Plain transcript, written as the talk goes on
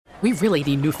we really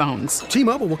need new phones.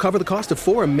 T-Mobile will cover the cost of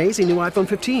 4 amazing new iPhone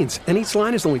 15s, and each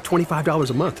line is only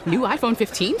 $25 a month. New iPhone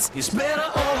 15s? It's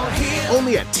better over here.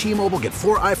 Only at T-Mobile, get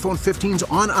 4 iPhone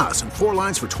 15s on us and 4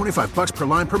 lines for $25 per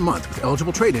line per month with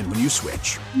eligible trade-in when you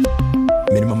switch.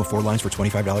 Minimum of 4 lines for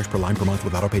 $25 per line per month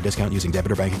with autopay discount using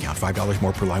debit or bank account. $5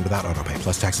 more per line without autopay,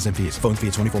 plus taxes and fees. Phone fee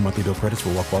at 24 monthly bill credits for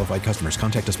well-qualified customers.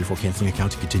 Contact us before canceling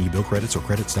account to continue bill credits or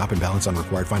credit stop and balance on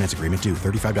required finance agreement due.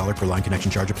 $35 per line connection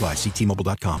charge applies. See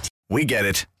T-Mobile.com. We get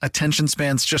it. Attention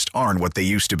spans just aren't what they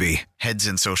used to be. Heads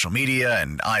in social media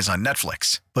and eyes on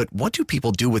Netflix. But what do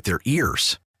people do with their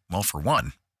ears? Well, for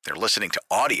one, they're listening to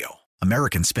audio.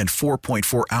 Americans spend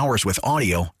 4.4 hours with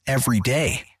audio every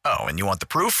day. Oh, and you want the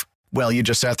proof? Well, you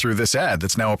just sat through this ad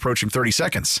that's now approaching 30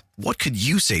 seconds. What could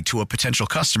you say to a potential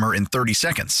customer in 30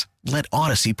 seconds? Let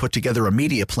Odyssey put together a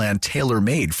media plan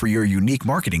tailor-made for your unique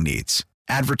marketing needs.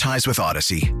 Advertise with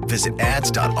Odyssey. Visit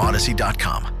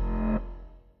ads.odyssey.com.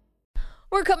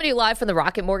 We're coming to you live from the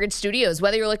Rocket Mortgage Studios.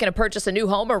 Whether you're looking to purchase a new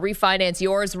home or refinance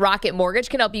yours, Rocket Mortgage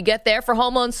can help you get there. For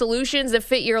home loan solutions that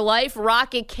fit your life,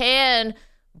 Rocket can.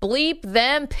 Bleep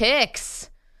them picks.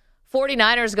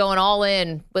 49ers going all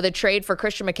in with a trade for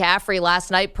Christian McCaffrey last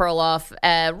night, Perloff.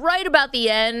 Right about the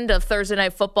end of Thursday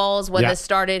Night Football is when this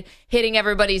started hitting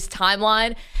everybody's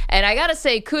timeline. And I got to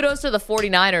say, kudos to the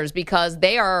 49ers because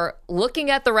they are looking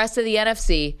at the rest of the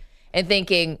NFC and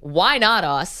thinking, why not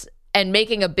us? And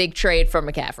making a big trade for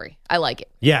McCaffrey. I like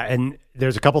it. Yeah, and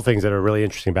there's a couple things that are really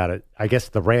interesting about it. I guess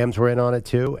the Rams were in on it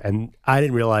too, and I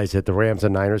didn't realize that the Rams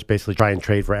and Niners basically try and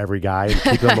trade for every guy and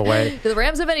keep them away. Do the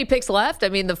Rams have any picks left? I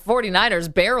mean, the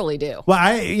 49ers barely do.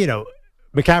 Well,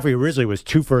 McCaffrey originally was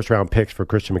 2 first-round picks for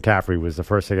Christian McCaffrey was the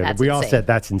first thing. We all said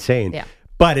that's insane. Yeah.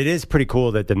 But it is pretty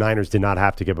cool that the Niners did not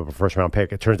have to give up a first-round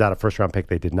pick. It turns out a first-round pick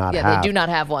they did not have. Yeah, they do not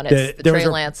have one. It's the Trey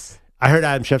Lance. I heard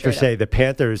Adam Schefter say the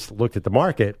Panthers looked at the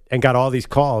market and got all these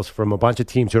calls from a bunch of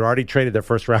teams who had already traded their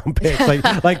first-round picks,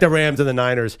 like the Rams and the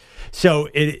Niners. So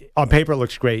on paper, it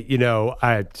looks great.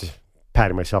 I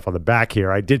patting myself on the back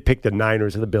here. I did pick the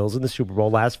Niners and the Bills in the Super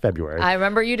Bowl last February. I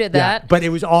remember you did that. Yeah, but it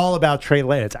was all about Trey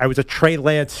Lance. I was a Trey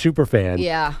Lance super fan.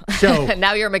 Yeah. So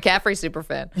now you're a McCaffrey super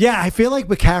fan. Yeah, I feel like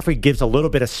McCaffrey gives a little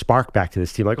bit of spark back to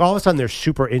this team. Like all of a sudden, they're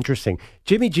super interesting.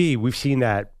 Jimmy G, we've seen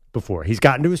that before. He's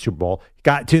gotten to a Super Bowl,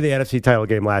 got to the NFC title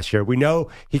game last year. We know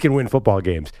he can win football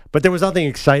games, but there was nothing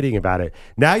exciting about it.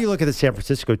 Now you look at the San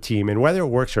Francisco team, and whether it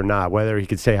works or not, whether he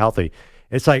can stay healthy,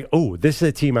 it's like, oh, this is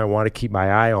a team I want to keep my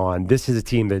eye on. This is a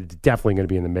team that's definitely going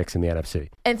to be in the mix in the NFC.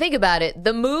 And think about it.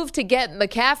 The move to get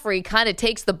McCaffrey kind of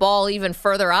takes the ball even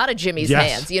further out of Jimmy's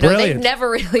hands. They've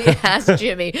never really asked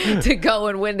Jimmy to go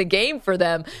and win the game for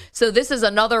them. So this is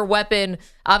another weapon,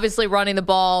 obviously running the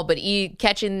ball, but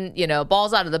catching,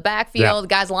 balls out of the backfield.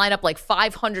 Guys line up like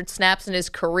 500 snaps in his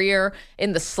career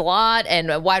in the slot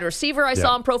and a wide receiver I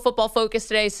saw on Pro Football Focus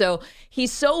today. So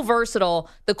he's so versatile.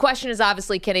 The question is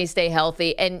obviously, can he stay healthy?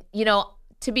 And,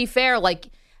 to be fair,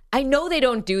 I know they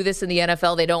don't do this in the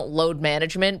NFL. They don't load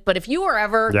management. But if you were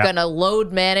ever going to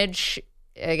load manage,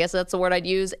 I guess that's the word I'd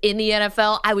use, in the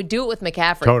NFL, I would do it with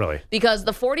McCaffrey. Totally. Because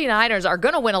the 49ers are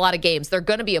going to win a lot of games. They're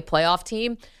going to be a playoff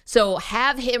team. So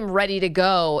have him ready to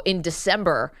go in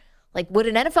December. Would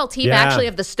an NFL team actually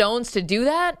have the stones to do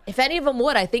that? If any of them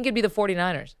would, I think it'd be the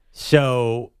 49ers.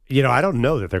 So, I don't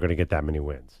know that they're going to get that many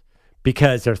wins.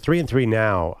 Because they're 3-3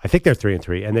 now. I think they're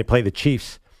 3-3, and they play the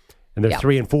Chiefs, and they're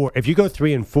 3-4. If you go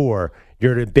 3-4,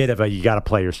 you're in a bit of you got to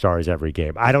play your stars every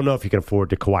game. I don't know if you can afford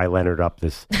to Kawhi Leonard up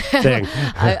this thing.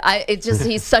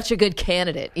 He's such a good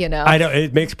candidate, I know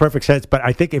it makes perfect sense, but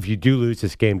I think if you do lose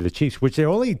this game to the Chiefs, which they're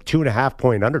only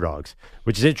 2.5-point underdogs,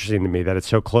 which is interesting to me that it's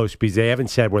so close because they haven't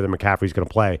said whether McCaffrey's going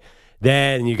to play,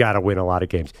 then you got to win a lot of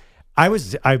games.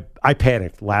 I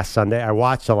panicked last Sunday. I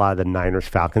watched a lot of the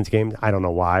Niners-Falcons games. I don't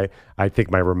know why. I think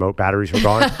my remote batteries were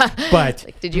gone. But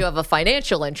did you have a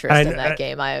financial interest in that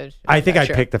game? I think I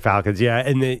picked the Falcons,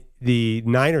 and the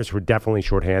Niners were definitely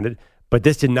shorthanded. But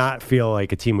this did not feel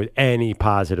like a team with any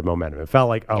positive momentum. It felt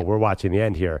like, we're watching the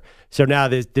end here. So now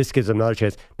this gives them another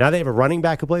chance. Now they have a running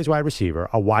back who plays wide receiver,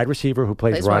 a wide receiver who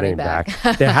plays running back.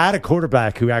 They had a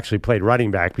quarterback who actually played running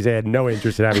back because they had no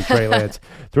interest in having Trey Lance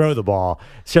throw the ball.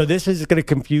 So this is going to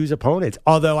confuse opponents.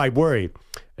 Although I worry,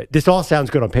 this all sounds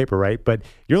good on paper, right? But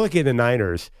you're looking at the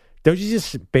Niners. Don't you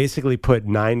just basically put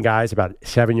 9 guys about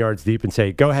 7 yards deep and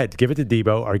say, go ahead, give it to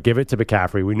Debo or give it to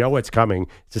McCaffrey. We know what's coming.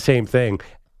 It's the same thing.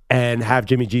 And have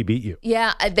Jimmy G beat you.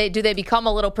 Yeah, they become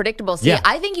a little predictable? See,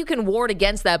 I think you can ward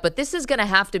against that, but this is going to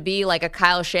have to be like a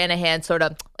Kyle Shanahan sort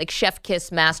of like chef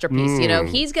kiss masterpiece.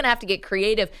 He's going to have to get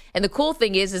creative. And the cool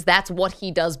thing is that's what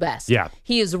he does best. Yeah.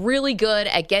 He is really good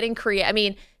at getting creative. I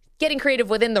mean, getting creative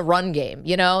within the run game.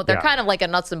 They're kind of like a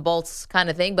nuts and bolts kind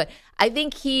of thing, but I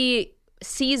think he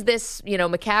sees this,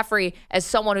 McCaffrey as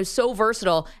someone who's so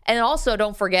versatile. And also,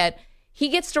 don't forget, he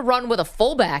gets to run with a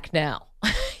fullback now.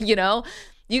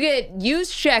 You get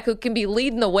Juszczyk, who can be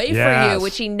leading the way for you,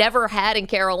 which he never had in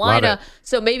Carolina.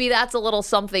 So maybe that's a little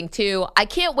something, too. I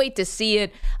can't wait to see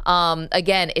it.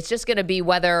 Again, it's just going to be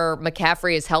whether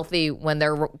McCaffrey is healthy when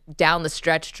they're down the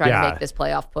stretch trying to make this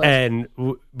playoff push. And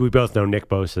we both know Nick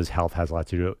Bosa's health has a lot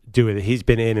to do with it. He's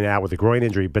been in and out with a groin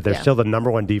injury, but they're still the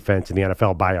number one defense in the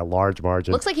NFL by a large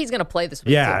margin. Looks like he's going to play this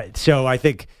week, too. So I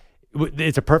think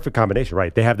it's a perfect combination,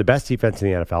 right? They have the best defense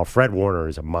in the NFL. Fred Warner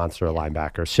is a monster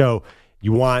linebacker. So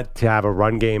you want to have a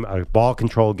run game, a ball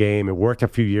control game. It worked a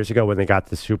few years ago when they got to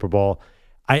the Super Bowl.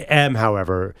 I am,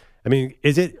 however,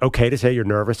 is it okay to say you're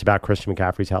nervous about Christian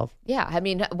McCaffrey's health? Yeah,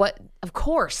 what? Of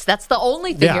course. That's the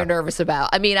only thing you're nervous about.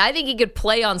 I think he could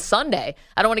play on Sunday.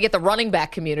 I don't want to get the running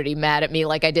back community mad at me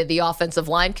like I did the offensive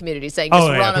line community saying just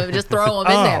run him, just throw him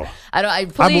in there.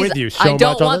 I'm with you so I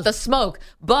don't much want the smoke,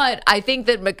 but I think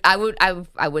that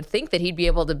I would think that he'd be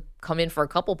able to come in for a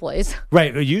couple plays.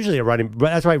 Right. Usually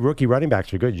that's why rookie running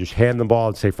backs are good. You just hand the ball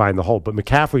and say find the hole. But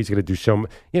McCaffrey's going to do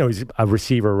he's a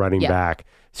receiver running back.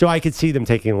 So I could see them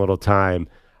taking a little time.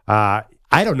 I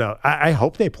don't know. I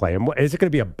hope they play him. Is it going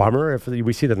to be a bummer if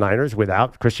we see the Niners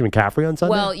without Christian McCaffrey on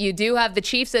Sunday? Well, you do have the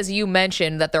Chiefs, as you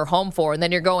mentioned, that they're home for, and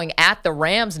then you're going at the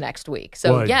Rams next week.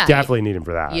 So, definitely need him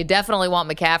for that. You definitely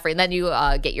want McCaffrey, and then you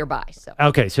get your bye. So.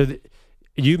 Okay, so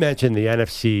you mentioned the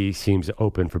NFC seems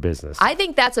open for business. I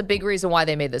think that's a big reason why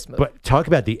they made this move. But talk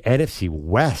about the NFC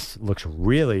West looks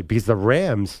really, because the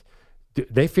Rams,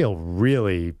 they feel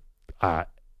really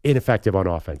ineffective on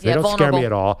offense. They don't scare me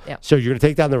at all. Yeah. So you're going to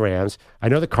take down the Rams. I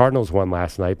know the Cardinals won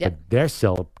last night, but they're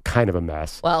still kind of a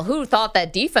mess. Well, who thought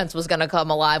that defense was going to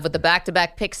come alive with the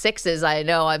back-to-back pick sixes? I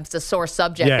know it's a sore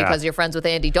subject because you're friends with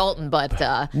Andy Dalton, but...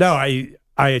 No, I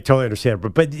totally understand.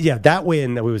 But that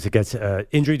win that was against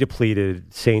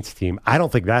injury-depleted Saints team, I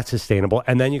don't think that's sustainable.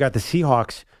 And then you got the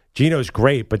Seahawks. Geno's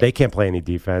great, but they can't play any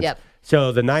defense. Yep.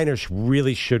 So the Niners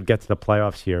really should get to the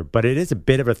playoffs here, but it is a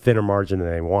bit of a thinner margin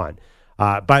than they want.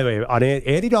 By the way,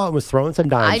 Andy Dalton was throwing some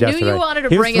dimes yesterday. I knew you wanted to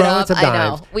bring it up. I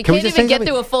know. We can't even get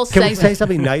through a full segment. Can we say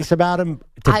something nice about him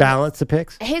to balance the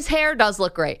picks? His hair does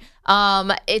look great.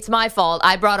 It's my fault.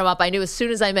 I brought him up. I knew as soon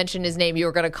as I mentioned his name, you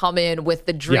were going to come in with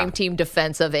the dream team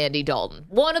defense of Andy Dalton.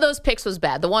 One of those picks was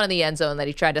bad. The one in the end zone that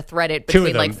he tried to thread it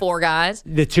between like four guys.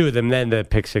 The two of them, then the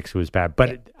pick six was bad.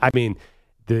 But,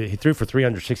 he threw for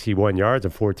 361 yards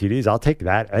and 4 TDs. I'll take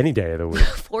that any day of the week.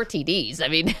 4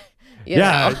 TDs. You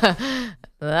know.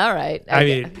 All right.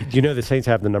 The Saints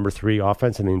have the number 3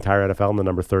 offense in the entire NFL and the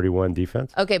number 31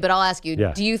 defense. Okay, but I'll ask you,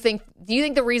 do you think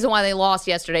the reason why they lost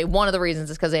yesterday, one of the reasons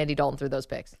is because Andy Dalton threw those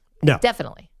picks? No.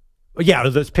 Definitely. Yeah,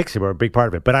 those picks were a big part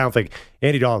of it, but I don't think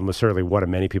Andy Dalton was certainly one of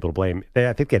many people to blame.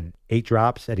 I think he had 8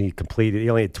 drops and he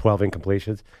only had 12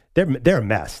 incompletions. They're a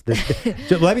mess.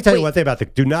 So let me tell you one thing about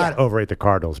do not overrate the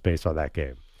Cardinals based on that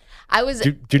game.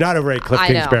 Do not overrate Cliff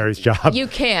Kingsbury's job. You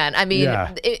can.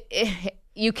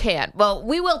 You can. Well,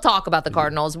 we will talk about the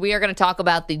Cardinals. We are going to talk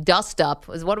about the dust-up.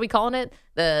 What are we calling it?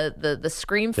 The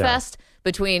scream fest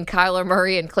between Kyler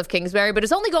Murray and Cliff Kingsbury. But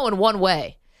it's only going one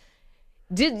way.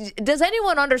 Does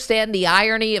anyone understand the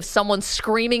irony of someone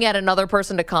screaming at another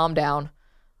person to calm down?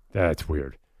 That's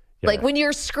weird. Yeah. Like when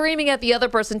you're screaming at the other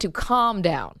person to calm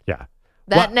down. Yeah.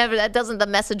 The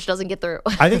message doesn't get through.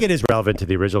 I think it is relevant to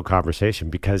the original conversation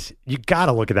because you got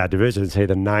to look at that division and say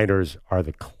the Niners are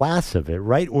the class of it,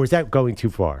 right? Or is that going too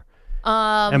far?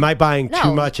 Am I buying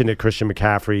too much into Christian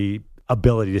McCaffrey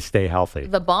ability to stay healthy?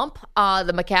 The bump,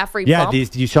 the McCaffrey bump? Yeah,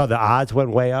 you saw the odds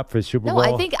went way up for the Super Bowl.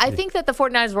 No, I think that the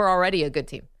 49ers were already a good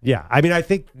team. Yeah, I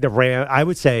think the Rams, I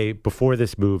would say before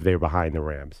this move, they were behind the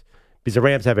Rams. Because the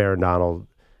Rams have Aaron Donald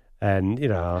and,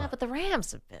 Yeah, but the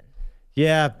Rams have been.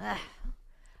 Yeah.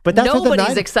 But that's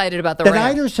nobody's excited about the Rams. The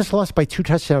Niners just lost by 2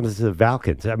 touchdowns to the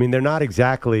Falcons. They're not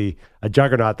exactly a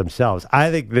juggernaut themselves.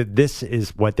 I think that this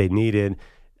is what they needed.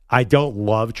 I don't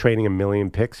love trading 1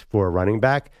 million picks for a running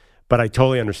back, but I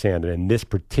totally understand it in this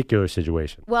particular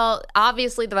situation. Well,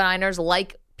 obviously the Niners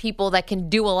like people that can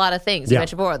do a lot of things. You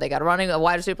mentioned before, they got a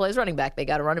wide receiver plays running back. They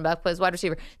got a running back plays wide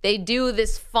receiver. They do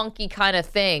this funky kind of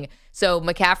thing. So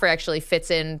McCaffrey actually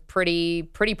fits in pretty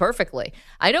perfectly.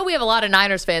 I know we have a lot of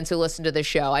Niners fans who listen to this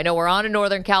show. I know we're on in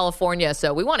Northern California,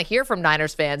 so we want to hear from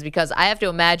Niners fans because I have to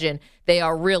imagine they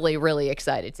are really, really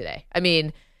excited today.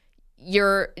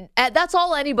 That's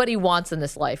all anybody wants in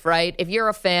this life, right? If you're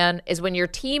a fan, is when your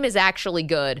team is actually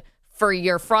good for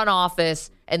your front office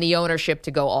and the ownership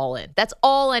to go all in. That's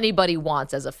all anybody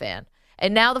wants as a fan.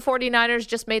 And now the 49ers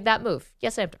just made that move.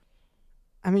 Yes, Hampton.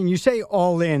 I mean, you say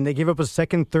all in. They gave up a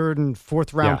second, third, and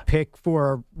fourth round pick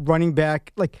for a running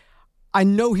back. Like, I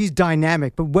know he's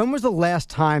dynamic, but when was the last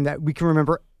time that we can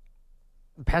remember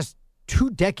the past 2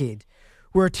 decades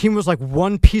where a team was like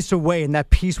one piece away and that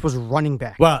piece was running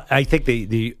back? Well, I think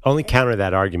the only counter to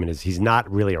that argument is he's not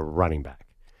really a running back.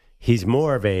 He's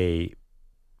more of a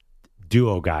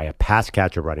duo guy, a pass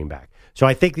catcher running back. So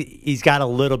I think he's got a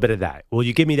little bit of that. Will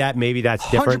you give me that? Maybe that's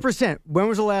different. 100%. When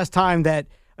was the last time that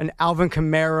an Alvin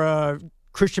Kamara,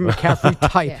 Christian McCaffrey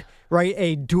type, right,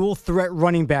 a dual threat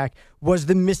running back was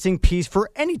the missing piece for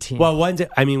any team? Well,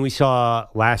 we saw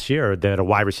last year that a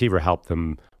wide receiver helped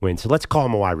them win. So let's call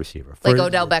him a wide receiver. Like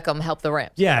Odell Beckham helped the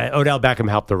Rams. Yeah, Odell Beckham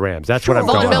helped the Rams. That's what I'm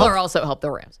Von talking about. Miller also helped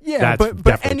the Rams. Yeah,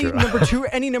 but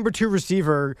any number two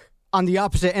receiver on the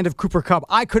opposite end of Cooper Kupp,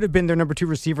 I could have been their number 2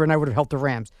 receiver and I would have helped the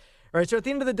Rams. All right, so at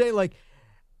the end of the day, like,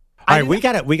 all right, we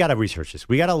gotta research this.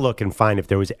 We gotta look and find if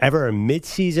there was ever a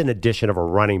midseason addition of a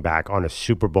running back on a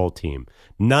Super Bowl team.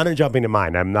 None are jumping to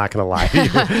mind. I'm not gonna lie to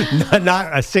you,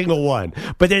 not a single one.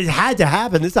 But it had to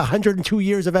happen. This is 102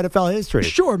 years of NFL history.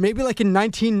 Sure, maybe like in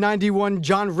 1991,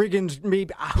 John Riggins.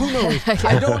 Maybe who knows?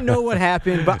 I don't know what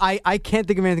happened, but I can't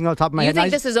think of anything on the top of my head. You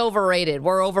think this is overrated?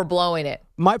 We're overblowing it.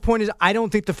 My point is, I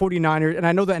don't think the 49ers, and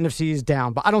I know the NFC is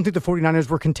down, but I don't think the 49ers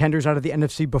were contenders out of the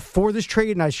NFC before this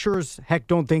trade, and I sure as heck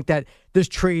don't think that this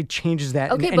trade changes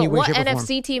that in any way, shape, or form. Okay, but what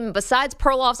NFC team, besides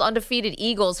Perloff's undefeated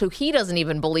Eagles, who he doesn't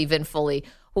even believe in fully,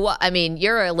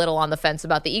 you're a little on the fence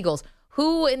about the Eagles.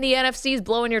 Who in the NFC is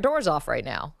blowing your doors off right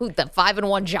now? Who, the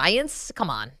 5-1 Giants? Come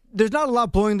on. There's not a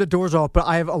lot blowing the doors off, but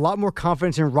I have a lot more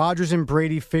confidence in Rodgers and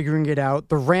Brady figuring it out.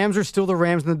 The Rams are still the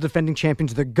Rams and the defending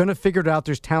champions. They're going to figure it out.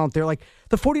 There's talent there. Like,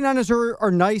 the 49ers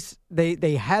are nice.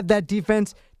 They have that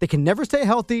defense. They can never stay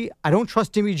healthy. I don't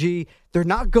trust Jimmy G. They're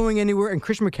not going anywhere, and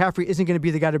Christian McCaffrey isn't going to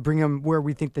be the guy to bring them where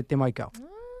we think that they might go.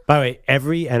 By the way,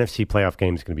 every NFC playoff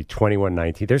game is going to be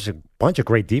 21-19. There's a bunch of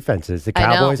great defenses. The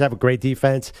Cowboys have a great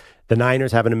defense. The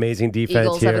Niners have an amazing defense.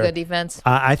 Eagles have a good defense.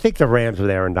 I think the Rams with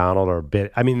Aaron Donald are a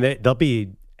bit. I mean, they'll be,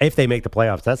 if they make the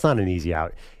playoffs, that's not an easy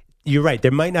out. You're right.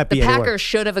 There might not be anyone. The Packers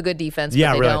should have a good defense,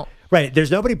 but they don't. Right.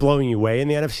 There's nobody blowing you away in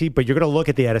the NFC, but you're going to look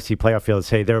at the NFC playoff field and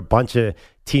say there are a bunch of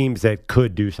teams that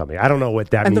could do something. I don't know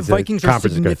what that means. And the Vikings are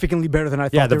significantly better than I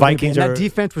thought. Yeah, the Vikings are. That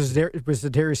defense was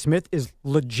Darius Smith is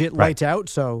legit lights out.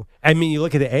 So I mean, you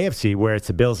look at the AFC where it's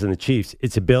the Bills and the Chiefs.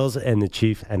 It's the Bills and the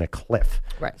Chiefs and a cliff.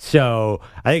 Right. So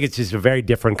I think it's just a very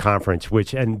different conference.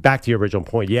 And back to your original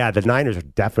point, the Niners are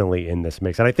definitely in this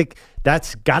mix, and I think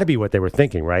that's got to be what they were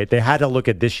thinking, right? They had to look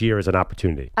at this year as an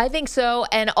opportunity. I think so,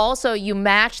 and also you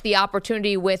match the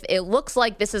opportunity with. It looks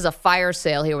like this is a fire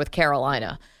sale here with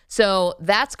Carolina. So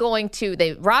that's going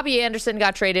to Robbie Anderson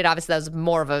got traded. Obviously,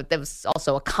 that was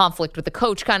also a conflict with the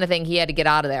coach kind of thing. He had to get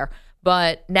out of there.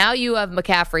 But now you have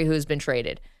McCaffrey who's been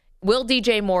traded. Will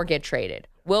DJ Moore get traded?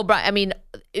 Brian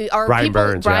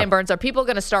Burns, are people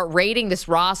going to start rating this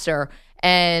roster?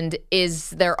 And is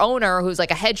their owner, who's like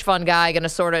a hedge fund guy, going to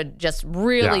sort of just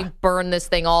really burn this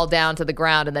thing all down to the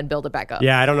ground and then build it back up?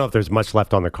 Yeah, I don't know if there's much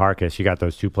left on the carcass. You got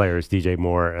those two players, DJ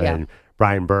Moore and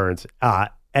Brian Burns.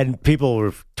 And people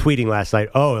were tweeting last night,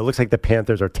 it looks like the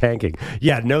Panthers are tanking.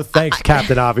 Yeah, no thanks,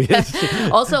 Captain Obvious.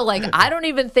 Also, I don't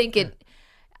even think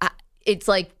it's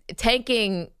like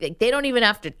tanking. They don't even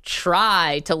have to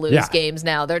try to lose games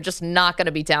now. They're just not going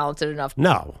to be talented enough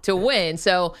to win.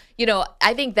 So,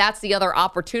 I think that's the other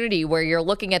opportunity where you're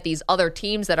looking at these other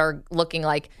teams that are looking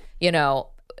like,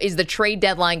 is the trade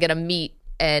deadline going to meet?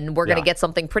 And we're going to get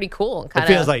something pretty cool. Kind of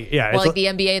feels like, like the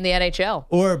NBA and the NHL.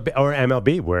 Or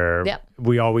MLB, where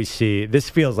we always see, this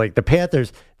feels like the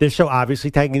Panthers, they're so obviously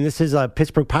tanking. This is a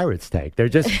Pittsburgh Pirates tank. They're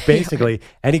just basically,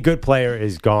 any good player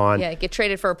is gone. Yeah, get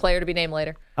traded for a player to be named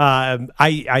later.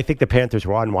 I think the Panthers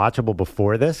were unwatchable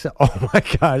before this. Oh my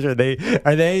gosh, are they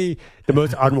the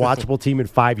most unwatchable team in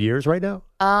 5 years right now?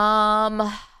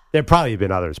 There probably have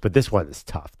been others, but this one is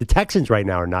tough. The Texans right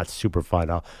now are not super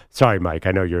fun. Sorry, Mike.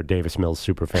 I know you're a Davis Mills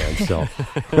super fan still.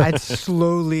 I'm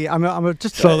slowly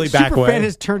back away. Fan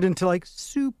has turned into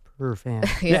super fan.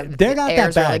 They're not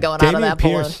that bad. Really going out of that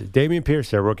Dameon Pierce,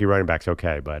 their rookie running back's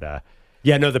okay, but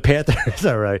the Panthers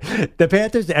are right. The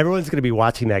Panthers, everyone's going to be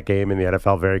watching that game in the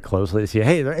NFL very closely to see,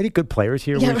 hey, are there any good players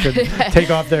here we should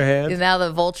take off their hands? Now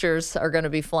the vultures are going to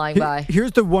be flying by.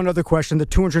 Here's the one other question, the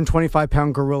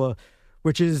 225-pound gorilla,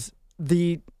 which is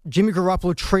the Jimmy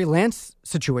Garoppolo, Trey Lance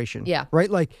situation. Yeah. Right?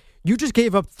 Like, you just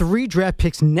gave up 3 draft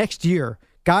picks next year,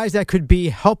 guys that could be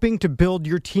helping to build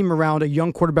your team around a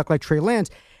young quarterback like Trey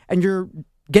Lance, and you're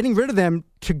getting rid of them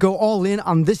to go all in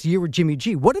on this year with Jimmy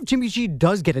G. What if Jimmy G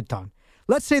does get it done?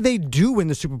 Let's say they do win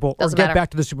the Super Bowl or get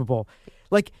back to the Super Bowl.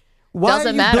 Like, Why Doesn't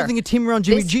are you matter. building a team around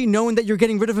Jimmy G knowing that you're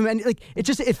getting rid of him? And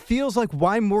it feels like,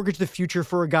 why mortgage the future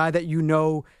for a guy that you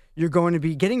know you're going to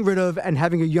be getting rid of and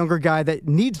having a younger guy that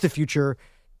needs the future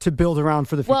to build around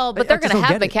for the future? Well, but they're going to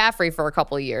have McCaffrey for a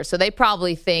couple of years. So they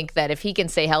probably think that if he can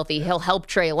stay healthy, he'll help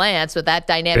Trey Lance with that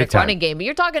dynamic running game. But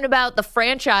you're talking about the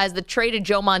franchise that traded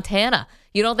Joe Montana.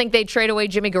 You don't think they'd trade away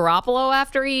Jimmy Garoppolo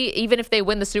after even if they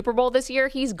win the Super Bowl this year?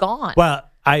 He's gone. Well,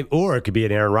 or it could be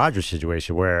an Aaron Rodgers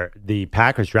situation where the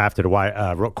Packers drafted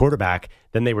a quarterback,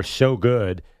 then they were so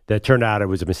good that it turned out it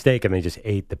was a mistake and they just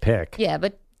ate the pick. Yeah,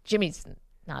 but Jimmy's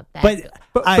not that good.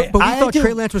 But we thought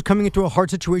Trey Lance was coming into a hard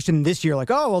situation this year.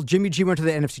 Like, oh, well, Jimmy G went to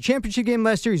the NFC Championship game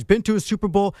last year. He's been to a Super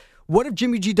Bowl. What if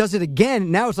Jimmy G does it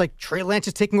again? Now it's like Trey Lance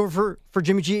is taking over for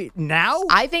Jimmy G now?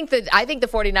 I think the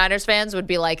 49ers fans would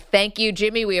be like, thank you,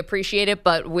 Jimmy. We appreciate it,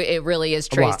 but it really is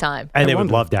Trey's time. And they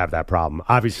would love to have that problem,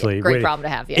 obviously. Yeah, great problem to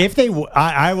have, yeah. If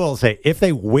I will say, if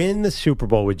they win the Super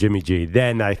Bowl with Jimmy G,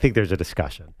 then I think there's a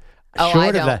discussion. Oh,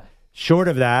 Short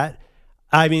of that,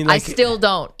 I mean, I still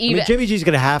don't. Even Jimmy G's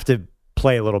going to have to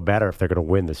play a little better if they're going to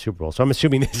win the Super Bowl. So I'm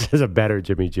assuming this is a better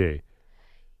Jimmy G.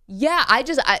 Yeah,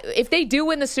 if they do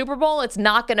win the Super Bowl, it's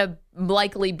not going to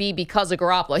likely be because of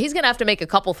Garoppolo. He's going to have to make a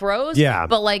couple throws,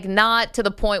 but not to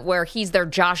the point where he's their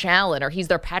Josh Allen or he's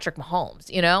their Patrick Mahomes.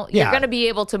 You're going to be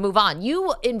able to move on.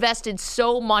 You invested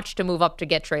so much to move up to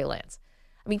get Trey Lance.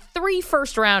 I mean, 3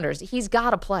 first-rounders. He's got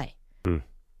to play.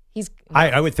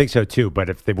 I would think so too. But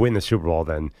if they win the Super Bowl,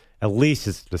 then at least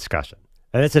it's a discussion.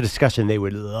 And that's a discussion they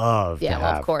would love to have. Yeah,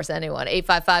 well, of course, anyone.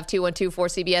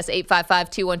 855-212-4CBS,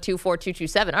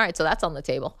 855-212-4227. All right, so that's on the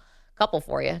table. Couple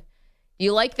for you. Do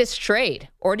you like this trade?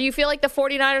 Or do you feel like the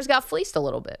 49ers got fleeced a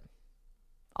little bit?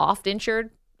 Oft-injured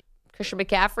Christian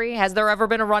McCaffrey. Has there ever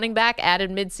been a running back added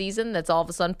midseason that's all of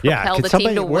a sudden propelled the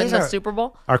team to win the Super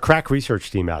Bowl? Our crack research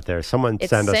team out there. Someone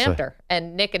send us. It's Samter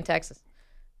and Nick in Texas.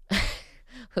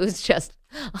 Who's just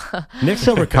Nick's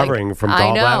still recovering from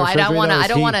gallbladder surgery. I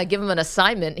don't want to give him an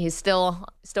assignment. He's still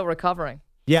recovering.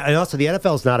 Yeah, and also the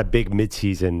NFL is not a big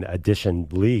midseason edition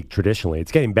league traditionally.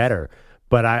 It's getting better,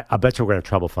 but I bet you we're going to have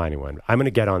trouble finding one. I'm going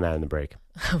to get on that in the break.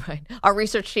 Right. Our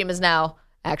research team is now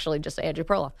actually just Andrew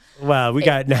Perloff. Well,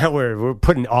 we're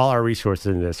putting all our resources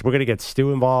into this. We're going to get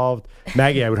Stu involved.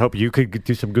 Maggie, I would hope you could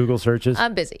do some Google searches.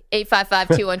 I'm busy.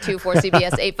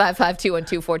 855-212-4CBS,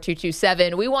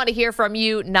 855-212-4227. We want to hear from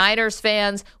you, Niners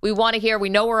fans. We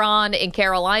know we're on in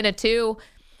Carolina too,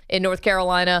 in North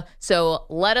Carolina. So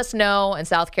let us know in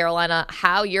South Carolina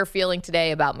how you're feeling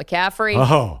today about McCaffrey.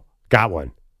 Oh, got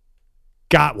one.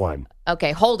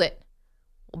 Okay, hold it.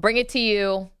 We'll bring it to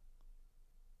you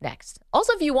next.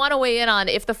 Also, if you want to weigh in on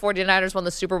if the 49ers won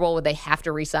the Super Bowl, would they have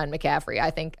to re-sign McCaffrey?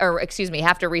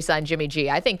 Have to re-sign Jimmy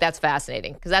G. I think that's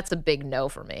fascinating because that's a big no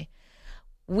for me.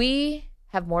 We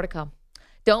have more to come.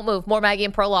 Don't move. More Maggie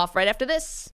and Perloff right after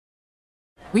this.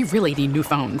 We really need new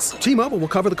phones. T-Mobile will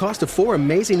cover the cost of 4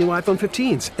 amazing new iPhone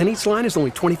 15s, and each line is only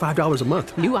 $25 a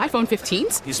month. New iPhone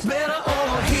 15s? It's better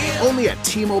over here. Only at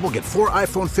T-Mobile, get 4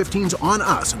 iPhone 15s on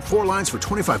us and 4 lines for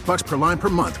 $25 per line per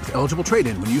month with eligible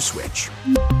trade-in when you switch.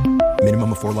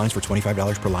 Minimum of 4 lines for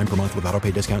 $25 per line per month with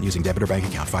autopay discount using debit or bank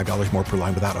account. $5 more per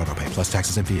line without autopay, plus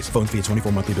taxes and fees. Phone fee at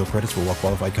 24 monthly bill credits for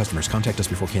well-qualified customers. Contact us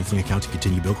before canceling account to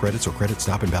continue bill credits or credit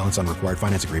stop and balance on required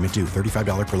finance agreement due.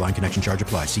 $35 per line connection charge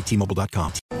applies. See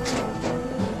T-Mobile.com.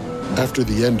 After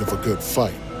the end of a good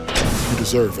fight, you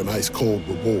deserve an ice-cold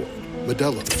reward.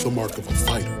 Modelo is the mark of a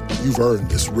fighter. You've earned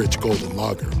this rich golden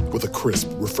lager with a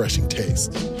crisp, refreshing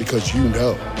taste. Because you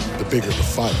know, the bigger the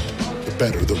fight, the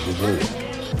better the reward.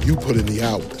 You put in the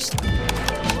hours,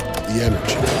 the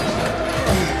energy,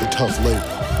 the tough labor.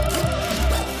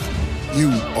 You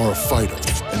are a fighter,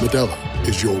 and Modelo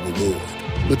is your reward.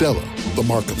 Modelo, the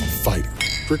mark of a fighter.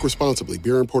 Drink responsibly.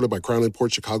 Beer imported by Crown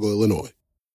Imports, Chicago, Illinois.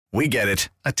 We get it.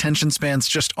 Attention spans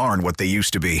just aren't what they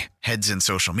used to be. Heads in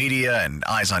social media and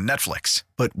eyes on Netflix.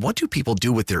 But what do people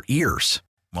do with their ears?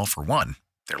 Well, for one,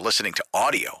 they're listening to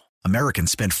audio.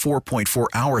 Americans spend 4.4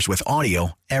 hours with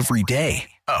audio every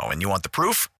day. Oh, and you want the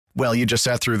proof? Well, you just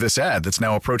sat through this ad that's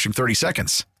now approaching 30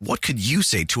 seconds. What could you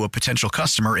say to a potential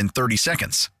customer in 30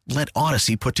 seconds? Let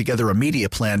Odyssey put together a media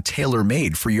plan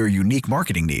tailor-made for your unique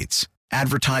marketing needs.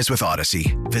 Advertise with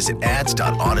Odyssey. Visit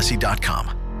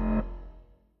ads.odyssey.com.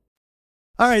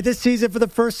 All right, this season, for the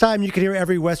first time, you can hear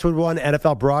every Westwood One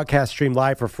NFL broadcast stream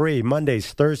live for free.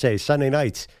 Mondays, Thursdays, Sunday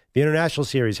nights, the International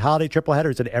Series, holiday triple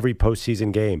headers, and every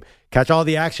postseason game. Catch all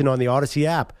the action on the Odyssey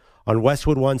app, on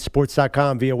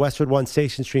WestwoodOneSports.com via Westwood One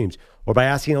station streams, or by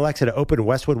asking Alexa to open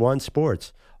Westwood One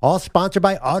Sports. All sponsored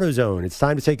by AutoZone. It's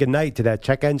time to say goodnight to that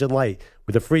check engine light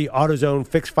with a free AutoZone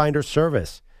Fix Finder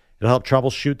service. It'll help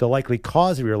troubleshoot the likely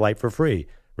cause of your light for free.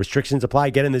 Restrictions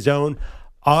apply. Get in the zone.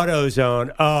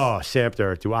 AutoZone. Oh,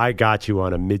 Samter, do I got you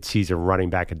on a midseason running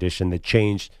back edition that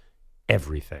changed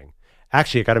everything.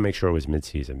 Actually, I got to make sure it was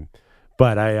midseason.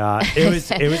 But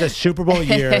it was a Super Bowl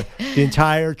year. The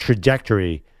entire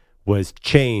trajectory was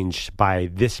changed by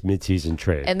this midseason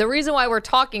trade. And the reason why we're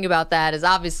talking about that is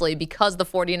obviously because the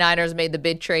 49ers made the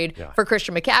big trade for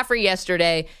Christian McCaffrey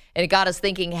yesterday, and it got us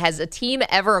thinking, has a team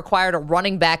ever acquired a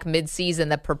running back midseason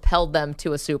that propelled them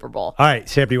to a Super Bowl? All right,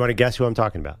 Sam, do you want to guess who I'm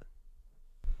talking about?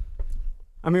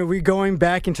 I mean, are we going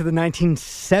back into the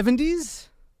 1970s?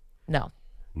 No.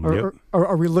 Nope. Or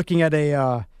are we looking at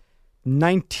a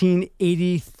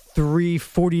 1983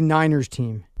 49ers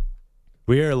team?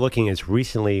 We are looking as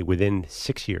recently within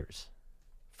 6 years.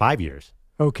 5 years.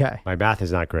 Okay. My math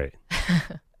is not great.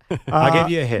 I'll give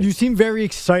you a hint. You seem very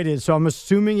excited, so I'm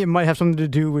assuming it might have something to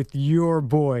do with your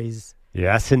boys.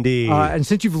 Yes, indeed. And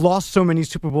since you've lost so many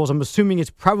Super Bowls, I'm assuming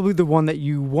it's probably the one that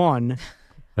you won.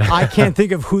 I can't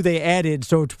think of who they added,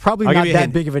 so it's probably not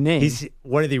that big of a name. He's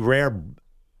one of the rare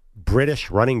British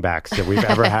running backs that we've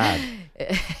ever had.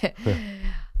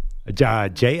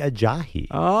 Jay Ajayi.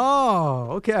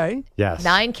 Oh, okay. Yes.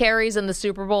 9 carries in the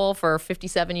Super Bowl for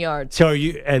 57 yards. So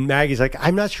and Maggie's like,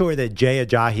 I'm not sure that Jay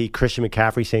Ajayi, Christian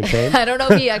McCaffrey, same thing. I don't know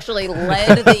if he actually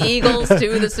led the Eagles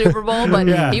to the Super Bowl,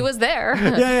 but he was there.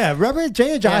 Yeah. Remember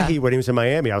Jay Ajayi when he was in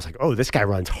Miami? I was like, oh, this guy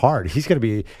runs hard. He's going to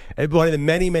be one of the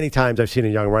many, many times I've seen a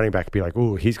young running back be like,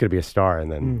 ooh, he's going to be a star.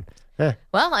 And then...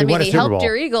 Well, I mean, he helped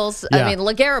your Eagles. Yeah. I mean,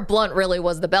 LeGarrette Blount really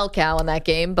was the bell cow in that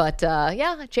game, but Jay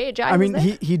Ajayi was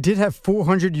there. he did have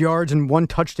 400 yards and 1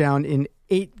 touchdown in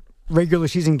 8 regular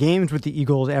season games with the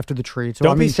Eagles after the trade. So,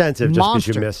 Don't be sensitive just because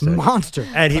you missed it. Monster.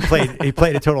 And he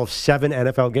played a total of 7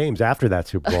 NFL games after that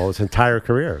Super Bowl his entire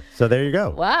career. So there you go.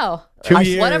 Wow. 2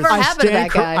 years. Whatever happened to that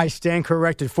guy? I stand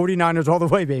corrected. 49ers all the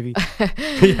way, baby.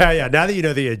 Yeah. Now that you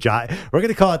know the Ajayi, we're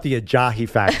going to call it the Ajayi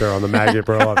factor on the Maggie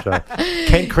Burlov show.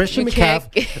 Can Christian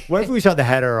McCaffrey, what if we saw the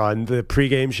header on the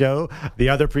pregame show, the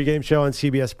other pregame show on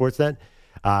CBS Sportsnet?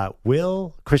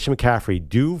 Will Christian McCaffrey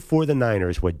do for the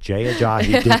Niners what Jay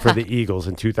Ajayi did for the Eagles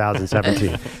in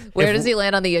 2017? Where does he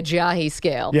land on the Ajayi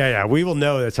scale? Yeah. We will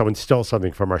know that someone stole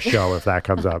something from our show if that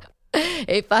comes up.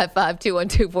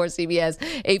 855-212-4CBS,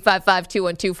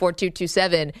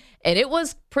 855-212-4227. And it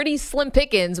was pretty slim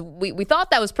pickings. We thought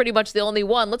that was pretty much the only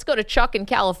one. Let's go to Chuck in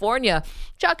California.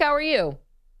 Chuck, how are you?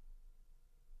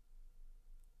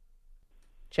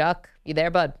 Chuck, you there,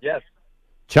 bud? Yes.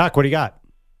 Chuck, what do you got?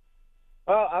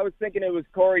 Well, I was thinking it was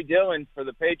Corey Dillon for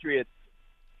the Patriots.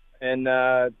 And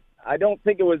I don't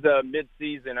think it was a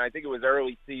mid-season. I think it was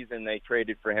early season they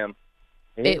traded for him.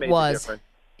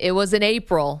 It was in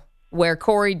April where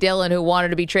Corey Dillon, who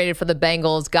wanted to be traded for the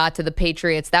Bengals, got to the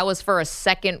Patriots. That was for a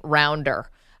second rounder.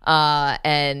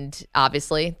 And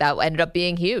obviously that ended up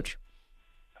being huge.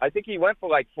 I think he went for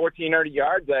like 1,400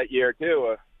 yards that year,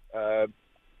 too.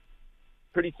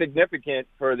 Pretty significant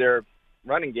for their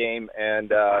running game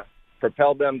and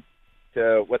propelled them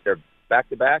to their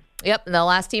back-to-back. Yep, and the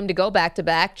last team to go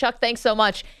back-to-back. Chuck, thanks so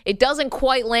much. It doesn't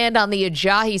quite land on the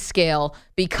Ajayi scale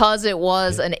because it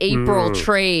was an April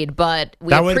trade, but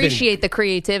we appreciate the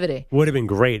creativity. Would have been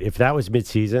great. If that was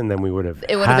midseason, then we would have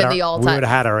been the all-time. We would have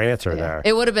had our answer there.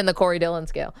 It would have been the Corey Dillon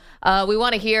scale. We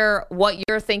want to hear what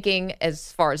you're thinking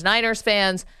as far as Niners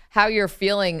fans, how you're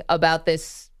feeling about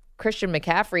this Christian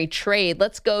McCaffrey trade.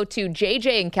 Let's go to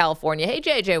JJ in California. Hey,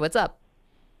 JJ, what's up?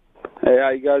 Hey,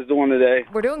 how you guys doing today?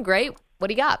 We're doing great. What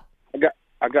do you got?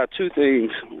 I got 2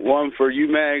 things. One for you,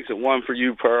 Mags, and one for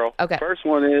you, Pearl. Okay. First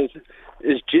one is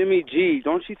Jimmy G.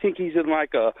 Don't you think he's in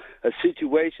like a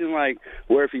situation like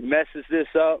where if he messes this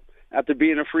up after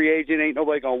being a free agent, ain't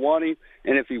nobody gonna want him,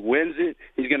 and if he wins it,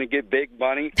 he's gonna get big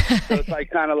money. So it's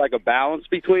like kind of like a balance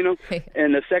between them.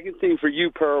 And the second thing for you,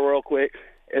 Pearl, real quick.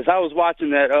 As I was watching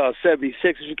that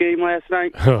 76ers game last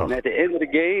night, and at the end of the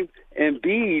game,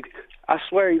 Embiid, I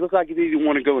swear he looked like he didn't even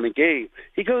want to go in the game.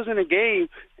 He goes in the game,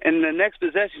 and the next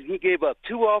possession he gave up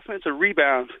 2 offensive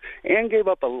rebounds and gave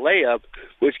up a layup,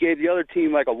 which gave the other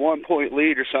team like a 1-point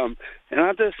lead or something. And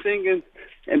I'm just thinking,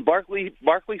 and Barkley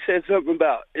said something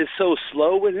about it's so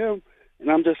slow with him, and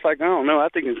I'm just like, I don't know. I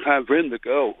think it's time for him to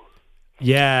go.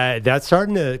 Yeah, that's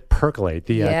starting to percolate.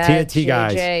 The TNT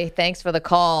guys. JJ, thanks for the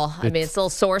call. I mean, it's a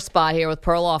little sore spot here with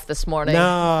Perloff this morning.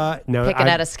 No. Picking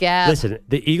at a scab. Listen,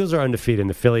 the Eagles are undefeated, and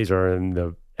the Phillies are in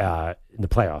the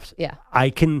playoffs. Yeah.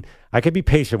 I can be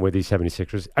patient with these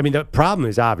 76ers. I mean, the problem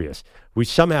is obvious. We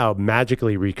somehow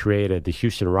magically recreated the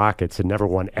Houston Rockets and never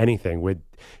won anything with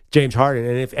James Harden.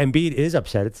 And if Embiid is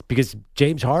upset, it's because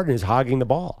James Harden is hogging the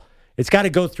ball. It's got to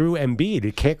go through Embiid.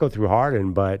 It can't go through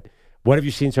Harden, but What have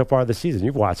you seen so far this season?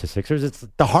 You've watched the Sixers. It's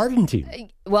the Harden team.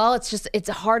 Well, it's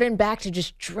Harden back to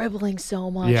just dribbling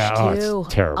so much too.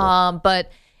 It's terrible.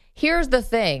 But here's the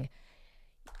thing: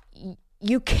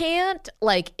 you can't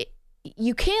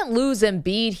lose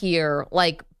Embiid here,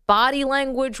 like body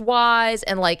language wise,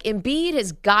 and like Embiid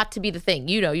has got to be the thing.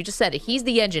 You just said it. He's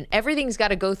the engine. Everything's got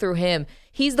to go through him.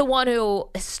 He's the one who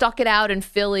stuck it out in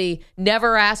Philly,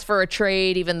 never asked for a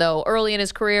trade, even though early in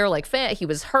his career, he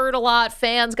was hurt a lot.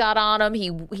 Fans got on him.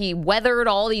 He weathered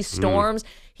all these storms.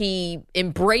 He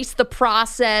embraced the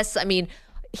process. I mean,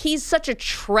 he's such a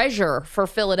treasure for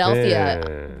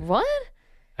Philadelphia. What?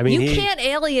 I mean, you can't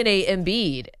alienate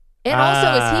Embiid. And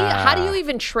also, how do you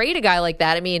even trade a guy like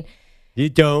that? I mean, you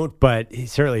don't, but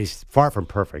he's far from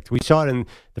perfect. We saw it in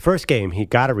the first game. He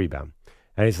got a rebound.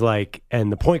 And he's like, and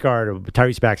the point guard,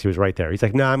 Tyrese Maxey, was right there. He's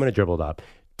like, no, I'm going to dribble it up.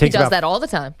 He does that all the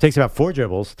time. Takes about 4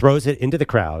 dribbles, throws it into the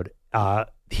crowd.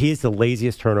 He is the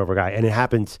laziest turnover guy, and it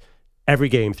happens every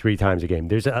game, 3 times a game.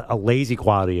 There's a lazy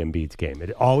quality in Embiid's game.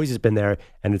 It always has been there,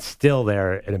 and it's still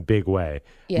there in a big way.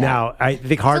 Yeah. Now, I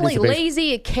think Harden's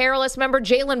lazy, careless. Remember,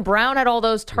 Jaylen Brown had all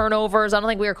those turnovers. I don't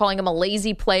think we were calling him a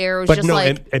lazy player. It was just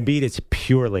Embiid, it's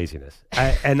pure laziness.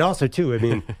 And also, too, I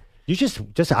mean, you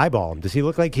just eyeball him. Does he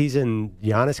look like he's in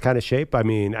Giannis kind of shape? I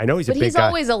mean, I know he's a big guy. But he's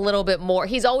always a little bit more.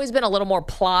 He's always been a little more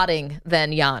plodding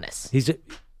than Giannis.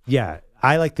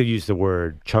 I like to use the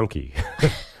word chunky.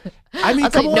 I mean,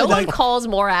 no one calls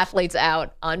more athletes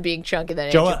out on being chunky than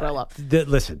Andrew Burlap.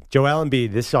 Listen, Joel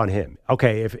Embiid, this is on him.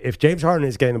 Okay, if James Harden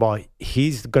is getting the ball,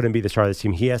 he's going to be the star of this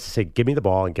team. He has to say, give me the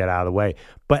ball and get out of the way.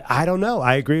 But I don't know.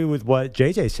 I agree with what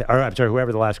JJ said. Or I'm sorry,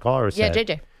 whoever the last caller said. Yeah,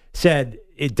 JJ. Said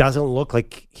it doesn't look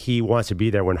like he wants to be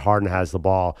there when Harden has the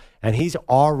ball. And he's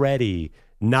already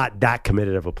not that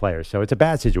committed of a player. So it's a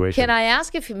bad situation. Can I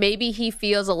ask if maybe he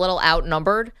feels a little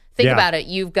outnumbered? Think about it.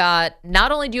 You've got,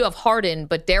 not only do you have Harden,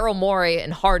 but Daryl Morey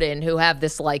and Harden who have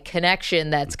this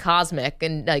connection that's cosmic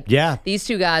and these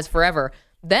two guys forever.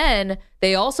 Then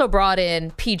they also brought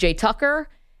in PJ Tucker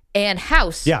and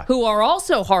House, who are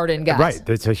also Harden guys. Right.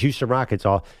 It's a Houston Rockets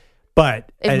all.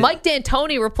 But if Mike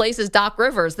D'Antoni replaces Doc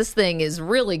Rivers, this thing is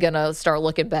really going to start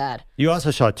looking bad. You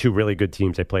also saw 2 really good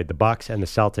teams. They played the Bucks and the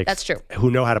Celtics. That's true.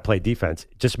 Who know how to play defense.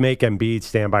 Just make Embiid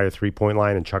stand by your 3-point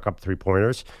line and chuck up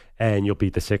 3-pointers, and you'll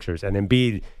beat the Sixers. And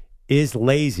Embiid is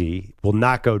lazy, will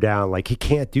not go down. He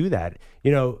can't do that.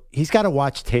 He's got to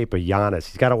watch tape of Giannis.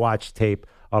 He's got to watch tape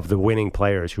of the winning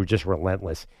players who are just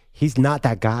relentless. He's not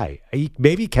that guy.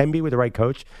 Maybe he can be with the right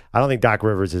coach. I don't think Doc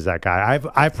Rivers is that guy.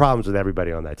 I have problems with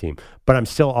everybody on that team, but I'm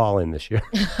still all in this year.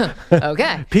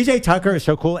 Okay. PJ Tucker is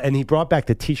so cool, and he brought back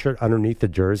the T-shirt underneath the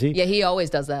jersey. Yeah, he always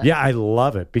does that. Yeah, I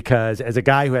love it because as a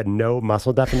guy who had no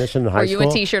muscle definition in high school. Were you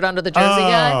a T-shirt under the jersey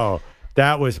guy? Oh,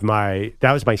 that was my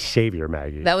savior,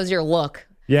 Maggie. That was your look.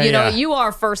 Yeah, you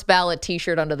are first ballot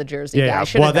T-shirt under the jersey guy. Yeah.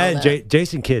 Well, then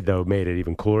Jason Kidd though made it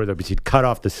even cooler though because he'd cut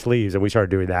off the sleeves, and we started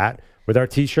doing that with our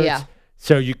T-shirts. Yeah.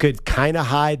 So you could kind of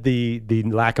hide the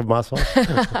lack of muscle.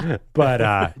 But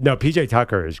no, PJ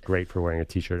Tucker is great for wearing a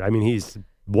T-shirt. I mean, he's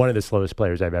one of the slowest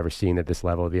players I've ever seen at this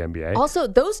level of the NBA. Also,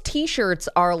 those T-shirts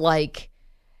are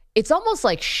it's almost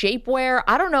like shapewear.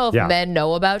 I don't know if men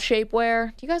know about shapewear.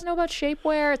 Do you guys know about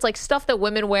shapewear? It's like stuff that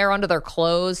women wear under their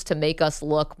clothes to make us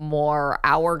look more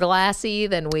hourglassy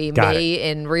than we may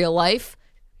in real life.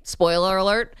 Spoiler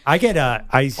alert. I see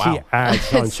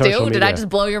ads on social media. Did I just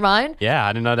blow your mind? Yeah,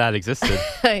 I didn't know that existed.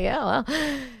 Yeah, well.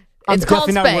 I'm it's called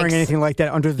definitely not Spanx. wearing anything like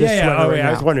that under this sweater right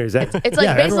I was wondering, is that... It's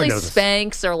basically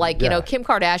Spanx or Kim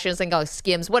Kardashian's thing,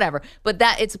 Skims, whatever. But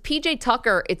it's PJ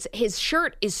Tucker. His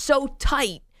shirt is so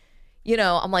tight.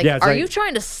 I'm like, are you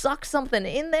trying to suck something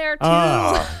in there too?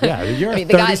 You're the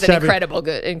guy's in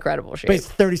incredible shape. But he's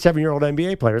a 37-year-old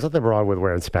NBA player. There's nothing wrong with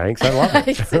wearing Spanx. I love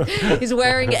it. He's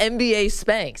wearing NBA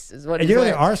Spanx. Is what he's wearing.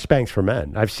 There are Spanx for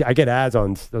men. I get ads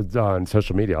on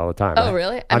social media all the time. Oh,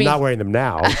 really? I'm not wearing them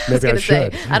now. Maybe I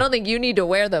should. I don't think you need to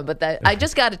wear them, but I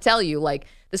just got to tell you,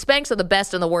 the Spanx are the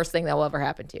best and the worst thing that will ever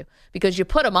happen to you because you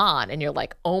put them on and you're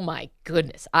like, oh my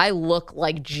goodness, I look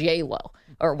like J-Lo.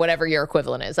 Or whatever your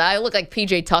equivalent is. I look like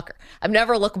PJ Tucker. I've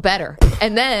never looked better.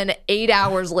 And then 8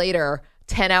 hours later,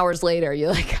 10 hours later, you're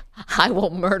like, I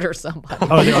will murder somebody.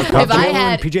 Oh, if I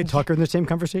had PJ Tucker in the same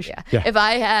conversation? Yeah. If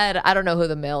I had, I don't know who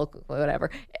the male,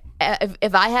 whatever.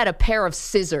 If I had a pair of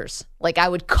scissors, I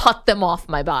would cut them off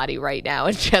my body right now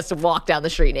and just walk down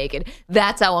the street naked.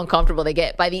 That's how uncomfortable they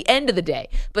get by the end of the day.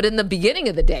 But in the beginning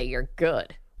of the day, you're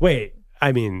good. Wait.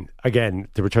 I mean, again,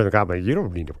 to return the compliment, you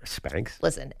don't need to wear Spanx.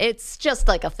 Listen, it's just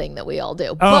a thing that we all do.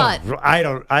 Oh, but I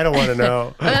don't want to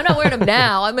know. I'm not wearing them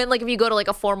now. I mean, if you go to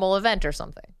a formal event or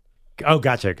something. Oh,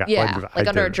 gotcha. Yeah, like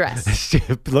under a dress.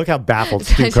 Look how baffled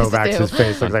Stu Kovacs'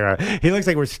 face looks like. He looks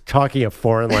like we're talking a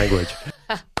foreign language.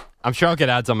 I'm sure I'll get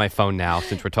ads on my phone now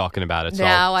since we're talking about it. So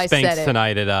now I Spanx said it.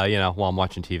 tonight at while I'm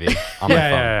watching TV on my phone.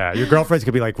 Yeah. Your girlfriend's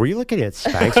gonna be like, "Were you looking at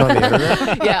Spanx on the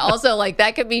internet?" Yeah. Also, like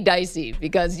that could be dicey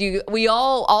because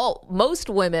most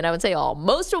women, I would say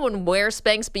most women wear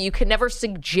Spanx, but you can never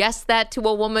suggest that to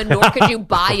a woman, nor could you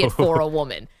buy it for a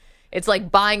woman. It's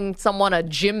like buying someone a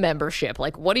gym membership.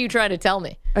 Like, what are you trying to tell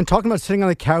me? And talking about sitting on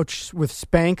the couch with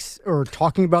Spanx or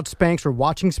talking about Spanx or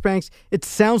watching Spanx, it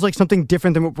sounds like something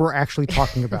different than what we're actually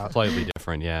talking about. Slightly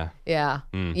different, yeah. Yeah.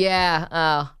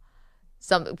 Yeah.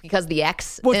 Because the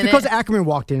X. Well, it's because Ackerman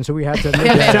walked in, so we had to make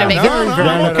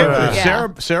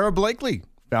it Sarah Blakely,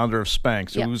 founder of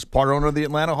Spanx, who's part owner of the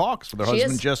Atlanta Hawks with her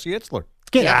husband, Jesse Itzler.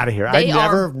 Get out of here. I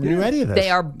never knew any of this. They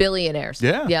are billionaires.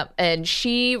 Yeah. Yep. And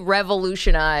she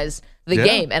revolutionized the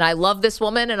game. And I love this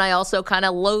woman, and I also kind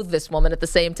of loathe this woman at the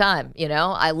same time. You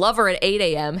know, I love her at 8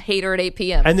 a.m., hate her at 8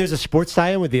 p.m. And there's a sports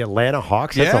tie-in with the Atlanta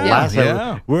Hawks. That's the last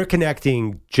time. We're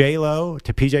connecting J-Lo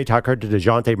to PJ Tucker to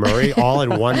DeJounte Murray all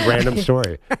in one random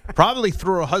story. Probably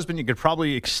through her husband, you could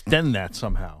probably extend that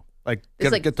somehow. Like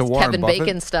get to Warren Kevin Buffett.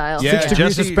 Bacon style. Yeah,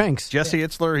 Jesse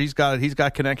Itzler. He's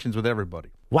got connections with everybody.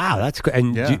 Wow, that's good.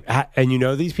 And and you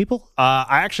know these people?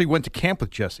 I actually went to camp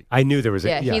with Jesse. I knew there was.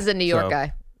 He's a New York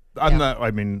guy. I'm not.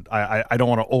 I mean, I don't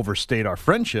want to overstate our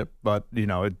friendship, but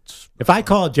it's. If I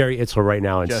called Jerry Itzler right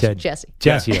now and said Jesse,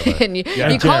 and you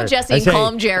call Jesse and call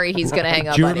him Jerry, he's going to hang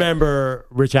up. Do you remember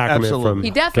Rich Ackerman from?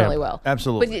 He definitely will.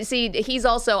 Absolutely. But you see, he's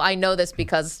also. I know this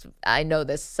because I know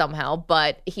this somehow,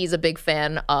 but he's a big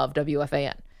fan of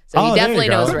WFAN, so he definitely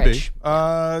knows Rich.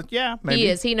 Yeah, maybe he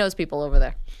is. He knows people over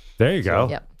there. There you go.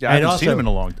 Yep. Yeah, I haven't seen him in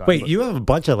a long time. Wait, you have a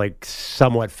bunch of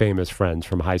somewhat famous friends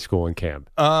from high school and camp.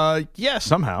 Yeah,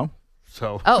 somehow.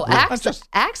 So Axe.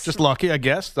 Just lucky, I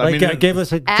guess. I mean, give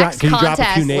us a. Axe can you drop a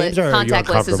few names? Or contact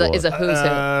are you list is a who's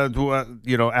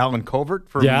who. Alan Covert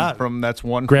from that's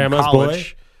one Grandma's from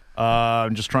college. Boy.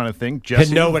 I'm just trying to think. Jesse,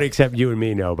 and nobody except you and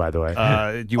me know, by the way.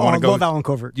 Do you want to go? Love Alan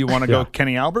Covert. Do you want to go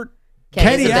Kenny Albert?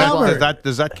 Kenny Albert.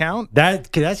 Does that count?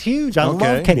 That's huge. I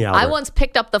love Kenny Albert. I once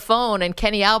picked up the phone and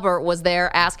Kenny Albert was there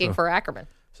asking for Ackerman.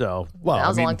 So, that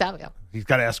was a long time ago. He's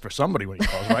got to ask for somebody when he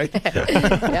calls, right?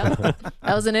 Yeah,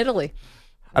 that was in Italy.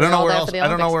 I don't know where else. I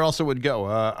don't know where else it would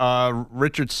go.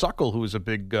 Richard Suckle, who was a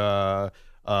big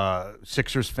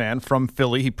Sixers fan from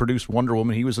Philly, he produced Wonder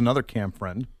Woman. He was another camp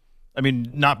friend. I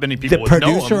mean, not many people would know him. The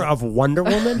producer of Wonder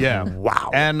Woman. Yeah,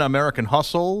 wow. And American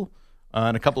Hustle,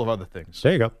 and a couple of other things.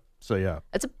 There you go. So yeah,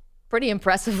 it's a pretty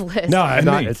impressive list. No,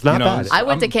 it's not bad. I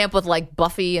went to camp with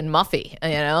Buffy and Muffy.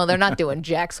 They're not doing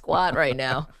jack squat right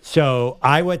now. So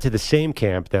I went to the same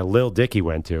camp that Lil Dicky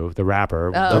went to, the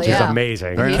rapper, which is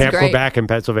amazing. He's Camp great. Quebec in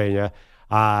Pennsylvania,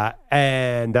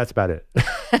 and that's about it.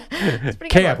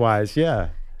 Camp wise, yeah.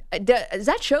 Is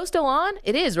that show still on?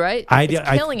 It is, right? It's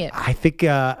killing it. I think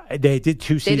they did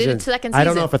 2 seasons. They did a second I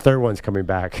don't know season. if a third one's coming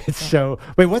back. So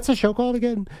wait, what's the show called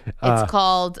again? It's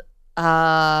called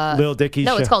Lil Dicky's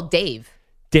No, show. it's called Dave.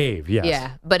 Dave, yes.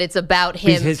 Yeah, but it's about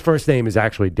him. His first name is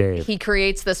actually Dave. He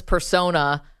creates this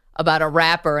persona about a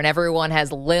rapper, and everyone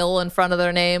has Lil in front of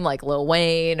their name, like Lil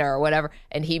Wayne or whatever,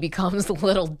 and he becomes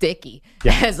Little Dicky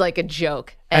as a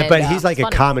joke. But he's like a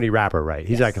funny. comedy rapper, right?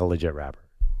 He's like a legit rapper,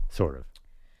 sort of.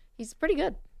 He's pretty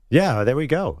good. Yeah, there we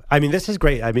go. I mean, this is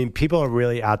great. I mean, people are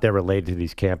really out there related to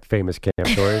these famous camp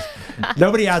stories.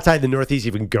 Nobody outside the Northeast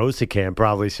even goes to camp,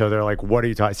 probably. So they're like, "What are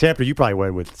you talking?" Samper, you probably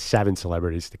went with 7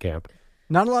 celebrities to camp.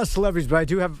 Not a lot of celebrities, but I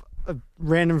do have a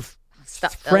random a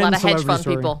lot of hedge fund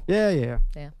story. people. Yeah.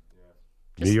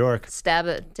 New York.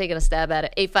 Taking a stab at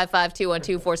it.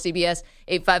 855-212-4CBS,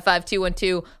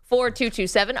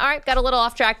 855-212-4227. All right, got a little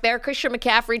off track there. Christian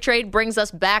McCaffrey trade brings us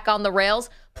back on the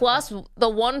rails. Plus, the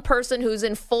one person who's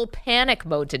in full panic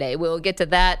mode today. We'll get to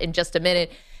that in just a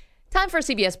minute. Time for a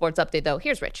CBS Sports Update, though.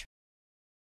 Here's Rich.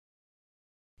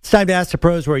 It's time to Ask the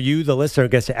Pros, where you, the listener,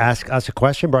 gets to ask us a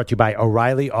question, brought to you by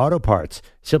O'Reilly Auto Parts.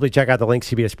 Simply check out the link,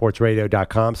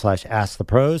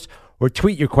 cbssportsradio.com/askthepros, or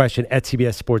tweet your question at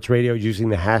CBS Sports Radio using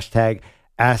the hashtag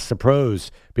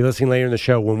AskThePros. Be listening later in the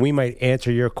show when we might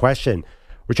answer your question.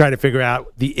 We're trying to figure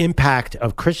out the impact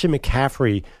of Christian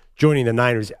McCaffrey joining the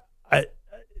Niners.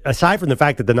 Aside from the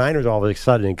fact that the Niners are all of a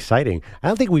sudden exciting, I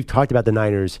don't think we've talked about the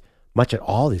Niners much at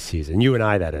all this season. You and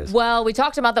I, that is. Well, we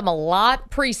talked about them a lot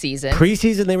preseason.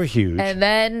 Preseason, they were huge. And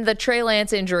then the Trey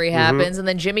Lance injury happens, and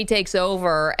then Jimmy takes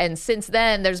over. And since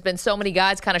then, there's been so many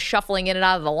guys kind of shuffling in and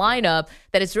out of the lineup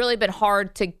that it's really been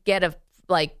hard to get a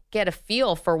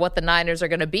feel for what the Niners are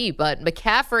going to be. But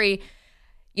McCaffrey,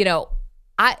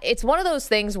 It's one of those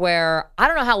things where I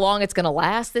don't know how long it's going to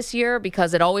last this year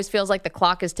because it always feels like the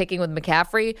clock is ticking with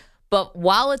McCaffrey. But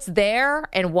while it's there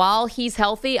and while he's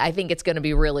healthy, I think it's going to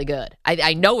be really good.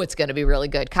 I know it's going to be really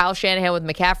good. Kyle Shanahan with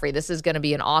McCaffrey, this is going to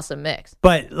be an awesome mix.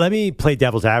 But let me play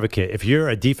devil's advocate. If you're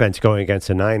a defense going against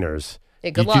the Niners,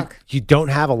 good luck. You don't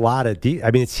have a lot of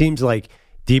it seems like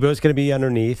Debo's going to be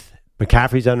underneath,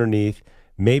 McCaffrey's underneath,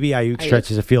 maybe Ayuk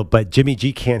stretches the field, but Jimmy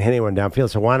G can't hit anyone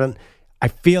downfield. So why don't I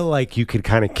feel like you could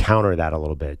kind of counter that a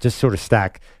little bit. Just sort of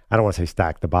stack. I don't want to say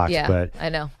stack the box, but I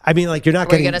know. I mean, like you're not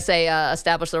going to say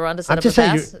establish the run to set up the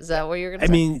pass? Is that what you're going to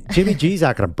say? I mean, Jimmy G's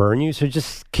not going to burn you, so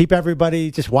just keep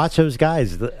everybody, just watch those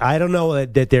guys. I don't know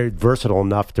that they're versatile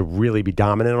enough to really be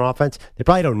dominant on offense. They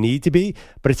probably don't need to be,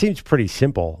 but it seems pretty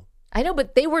simple. I know,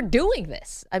 but they were doing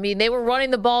this. I mean, they were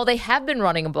running the ball. They have been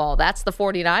running a ball. That's the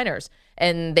 49ers.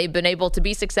 And they've been able to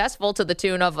be successful to the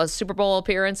tune of a Super Bowl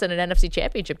appearance and an NFC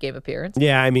Championship game appearance.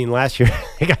 Yeah, I mean, last year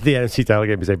they got the NFC title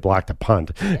game because they blocked a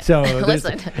punt. Yeah. So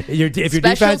listen, if your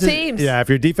defense teams. If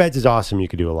your defense is awesome, you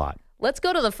can do a lot. Let's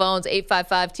go to the phones,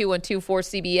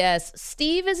 855-212-4CBS.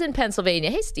 Steve is in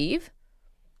Pennsylvania. Hey, Steve.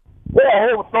 Yeah, hey,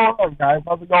 what's going on, guys?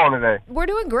 How's it going today? We're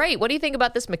doing great. What do you think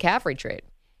about this McCaffrey trade?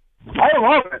 I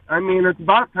love it. I mean, it's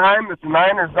about time that the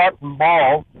Niners got some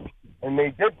balls, and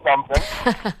they did something.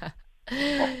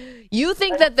 You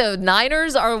think that the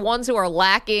Niners are ones who are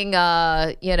lacking,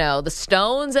 the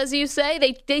stones, as you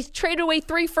say? They traded away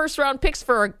 3 first-round picks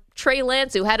for Trey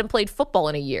Lance, who hadn't played football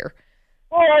in a year.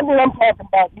 Well, I mean, I'm talking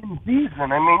about in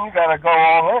season. I mean, you got to go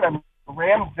all in. I mean, the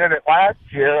Rams did it last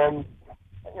year, and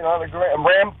the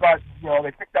Rams got,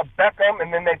 they picked up Beckham,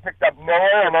 and then they picked up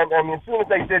Miller, and I mean, as soon as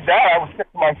they did that, I was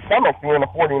sick to my stomach being a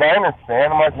 49ers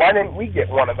fan. I'm like, why didn't we get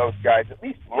one of those guys? At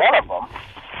least one of them.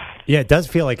 Yeah, it does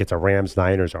feel like it's a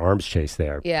Rams-Niners arms chase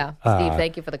there. Yeah, Steve,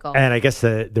 thank you for the call. And I guess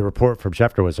the report from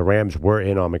Schefter was the Rams were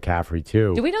in on McCaffrey,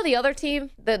 too. Do we know the other team?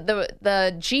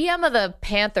 The GM of the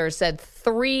Panthers said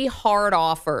 3 hard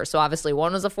offers. So obviously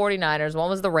one was the 49ers, one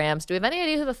was the Rams. Do we have any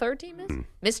idea who the third team is?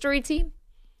 Mystery team?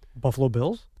 Buffalo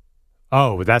Bills?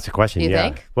 Oh, that's a question, you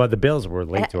think? Well, the Bills were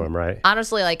linked to him, right?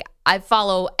 Honestly, I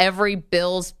follow every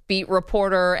Bills beat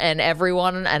reporter and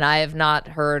everyone, and I have not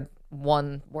heard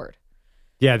one word.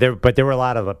 Yeah, but there were a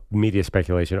lot of media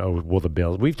speculation. Oh, will the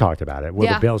Bills? We've talked about it. Will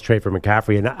the Bills trade for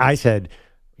McCaffrey? And I said,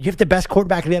 you have the best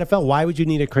quarterback in the NFL. Why would you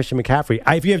need a Christian McCaffrey?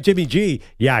 If you have Jimmy G,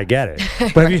 yeah, I get it.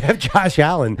 But if you have Josh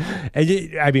Allen,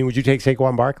 would you take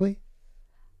Saquon Barkley?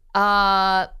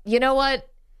 You know what?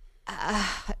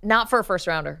 Not for a first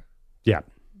rounder. Yeah.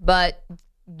 But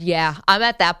yeah, I'm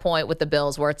at that point with the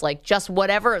Bills where it's like just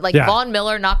whatever. Von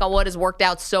Miller, knock on wood, has worked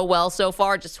out so well so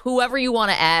far. Just whoever you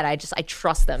want to add, I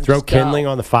trust them. Throw kindling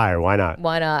on the fire. Why not?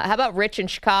 Why not? How about Rich in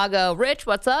Chicago? Rich,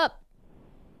 what's up?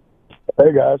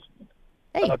 Hey, guys.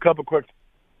 Hey. A couple quick,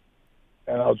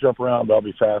 and I'll jump around, but I'll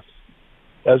be fast.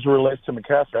 As it relates to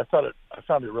McCaffrey, I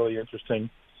found it really interesting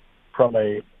from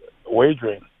a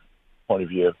wagering point of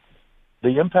view.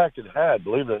 The impact it had,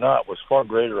 believe it or not, was far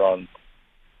greater on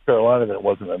Carolina than it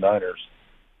was in the Niners.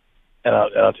 And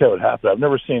I'll tell you what happened. I've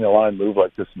never seen a line move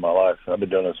like this in my life. I've been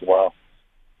doing this a while.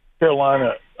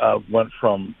 Carolina went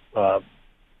from +5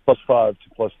 to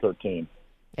 +13.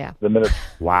 Yeah. The minute.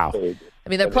 Wow. I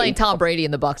mean, they're playing Tom Brady in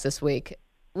the Bucs this week,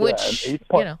 which, an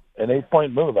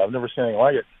 8-point move. I've never seen anything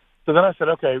like it. So then I said,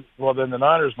 okay, well, then the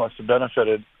Niners must have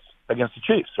benefited against the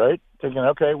Chiefs, right? Thinking,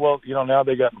 okay, well, now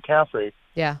they got McCaffrey.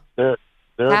 Yeah. They're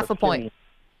half a point.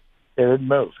 It didn't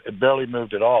move. It barely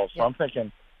moved at all. So I'm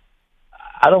thinking,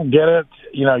 I don't get it.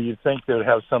 You'd think they would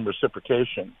have some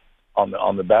reciprocation on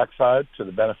the backside to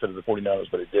the benefit of the 49ers,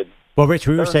 but it didn't. Well, Rich,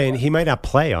 we were saying he might not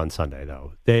play on Sunday,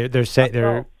 though.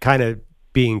 They're kind of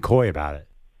being coy about it.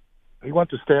 He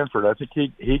went to Stanford. I think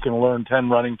he can learn 10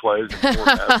 running plays in 4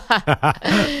 minutes.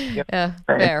 Yeah,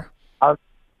 fair.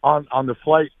 On the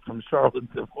flight from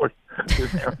Charlotte to San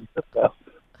Francisco.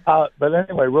 But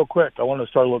anyway, real quick, I wanted to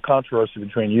start a little controversy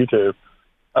between you two.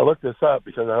 I looked this up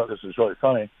because I thought this was really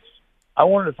funny. I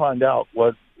wanted to find out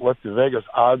what the Vegas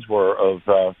odds were of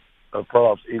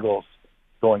playoffs Eagles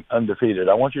going undefeated.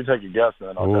 I want you to take a guess, and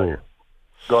then I'll tell you.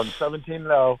 Going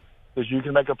 17-0 because you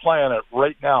can make a play on it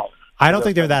right now. I don't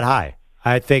think they're that high.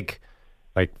 I think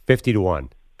like 50-1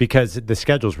 because the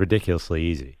schedule's ridiculously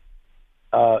easy.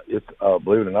 It's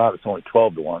believe it or not, it's only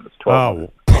 12-1. It's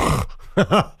 12. Oh.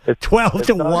 It's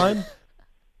 12-1?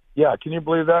 Yeah, can you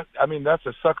believe that? I mean, that's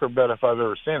a sucker bet if I've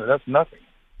ever seen it. That's nothing.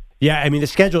 Yeah, I mean, the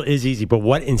schedule is easy, but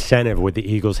what incentive would the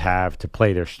Eagles have to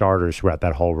play their starters throughout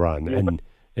that whole run? Yeah, and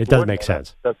it doesn't make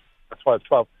sense. That's why it's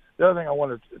 12. The other thing I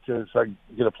wanted to so I can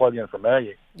get a plug in for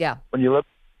Maggie. Yeah. When you look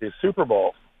at the Super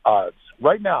Bowl odds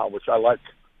right now, which I like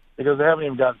because they haven't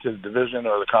even gotten to the division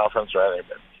or the conference or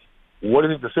anything. What do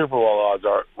you think the Super Bowl odds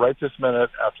are right this minute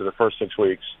after the first 6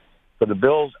 weeks for the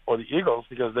Bills or the Eagles,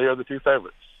 because they are the two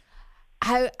favorites?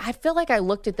 I feel like I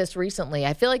looked at this recently.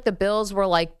 I feel like the Bills were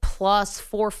like plus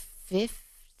 450.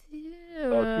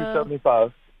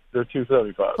 275. They're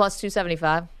 275. Plus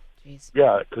 275. Jeez.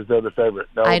 Yeah, because they're the favorite.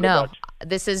 No, I know.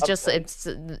 This is just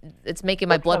it's making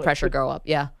my blood pressure go up.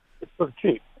 Yeah. It's pretty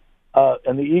cheap.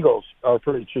 And the Eagles are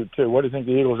pretty cheap too. What do you think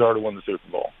the Eagles are to win the Super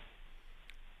Bowl?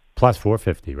 Plus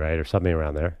 450, right, or something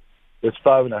around there. It's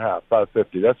 5.5,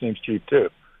 550. That seems cheap too.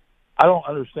 I don't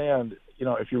understand.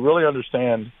 If you really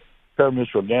understand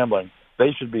pari-mutuel gambling,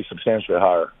 they should be substantially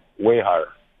higher, way higher,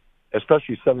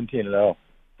 especially 17-0.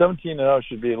 17-0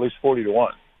 should be at least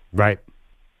 40-1. Right.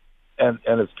 And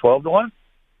it's 12-1.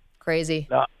 Crazy.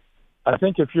 Now, I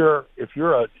think if you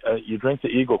drink the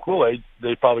Eagle Kool-Aid,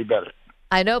 they probably bet it.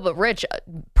 I know, but Rich,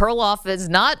 Perloff is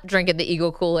not drinking the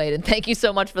Eagle Kool-Aid. And thank you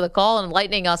so much for the call and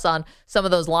enlightening us on some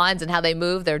of those lines and how they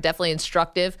move. They're definitely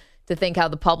instructive to think how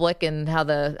the public and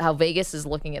how Vegas is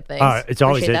looking at things. It's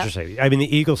always interesting. I mean,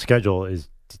 the Eagles' schedule is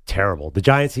terrible. The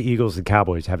Giants, the Eagles, and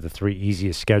Cowboys have the three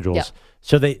easiest schedules. Yep.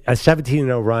 So a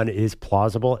 17-0 run is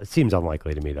plausible. It seems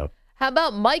unlikely to me, though. How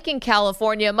about Mike in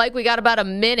California? Mike, we got about a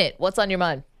minute. What's on your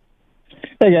mind?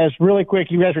 Hey, guys, really quick.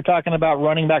 You guys were talking about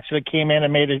running backs that came in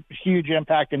and made a huge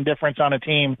impact and difference on a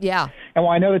team. Yeah. And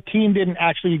while I know the team didn't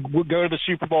actually go to the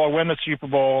Super Bowl or win the Super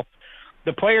Bowl,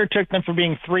 the player took them from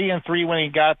being 3-3 when he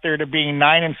got there to being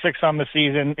 9-6 on the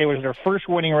season. It was their first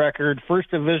winning record,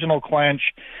 first divisional clinch,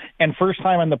 and first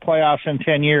time in the playoffs in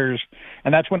 10 years.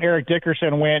 And that's when Eric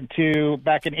Dickerson went to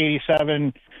back in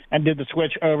 '87 and did the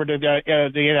switch over to the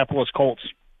Indianapolis Colts.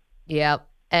 Yep.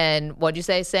 And what'd you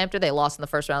say, Samter? They lost in the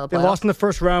first round of the playoffs? They lost in the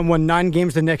first round, won 9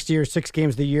 games the next year, 6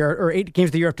 games the year, or 8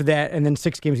 games the year after that, and then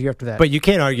 6 games the year after that. But you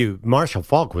can't argue Marshall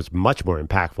Faulk was much more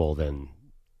impactful than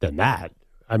that.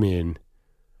 I mean,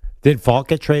 did Faulk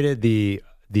get traded the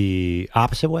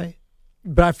opposite way?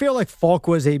 But I feel like Faulk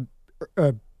was a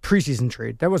preseason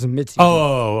trade. That wasn't midseason.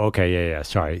 Oh, okay, yeah.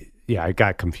 Sorry. Yeah, I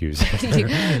got confused.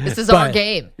 This is our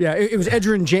game. Yeah, it was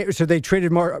Edgerrin James. So they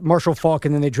traded Marshall Faulk,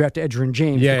 and then they drafted Edgerrin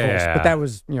James. Yeah. But that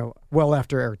was well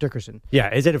after Eric Dickerson.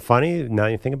 Yeah, isn't it funny now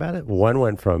you think about it? One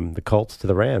went from the Colts to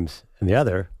the Rams, and the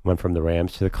other went from the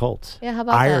Rams to the Colts. Yeah, how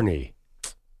about irony?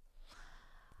 That?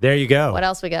 There you go. What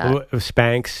else we got?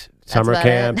 Spanx. Summer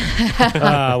camp.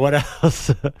 What else?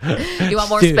 You want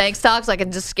more Spanx talk so I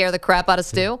can just scare the crap out of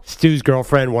Stu? Stu's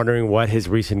girlfriend wondering what his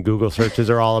recent Google searches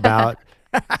are all about.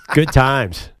 Good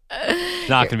times. It's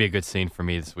not going to be a good scene for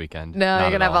me this weekend. No, you're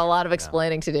going to have a lot of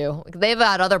explaining to do. They've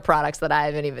had other products that I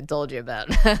haven't even told you about.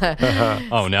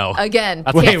 Oh, no. Again.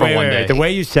 Wait. The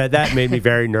way you said that made me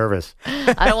very nervous.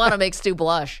 I don't want to make Stu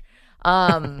blush.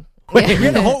 We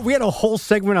had a whole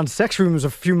segment on sex rooms a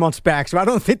few months back, so I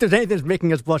don't think there's anything that's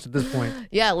making us blush at this point.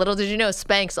 Yeah, little did you know,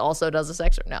 Spanx also does a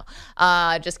sex room. No,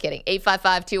 just kidding.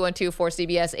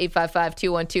 855-212-4CBS,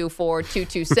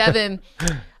 855-212-4227.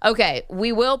 Okay,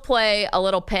 we will play a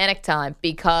little panic time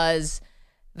because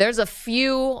there's a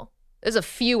few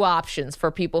options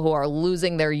for people who are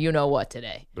losing their you-know-what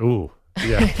today. Ooh.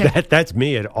 Yeah, that's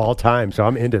me at all times, so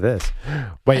I'm into this.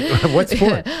 Wait, what's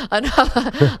for? enough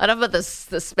about the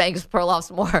Spanx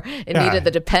Perloffs more in need of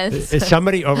the depends. Is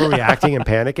somebody overreacting and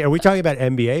panicking? Are we talking about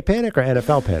NBA panic or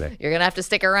NFL panic? You're going to have to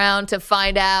stick around to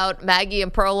find out. Maggie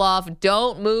and Perloff,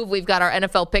 don't move. We've got our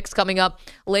NFL picks coming up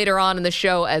later on in the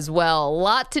show as well. A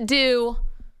lot to do.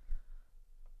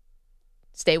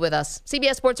 Stay with us.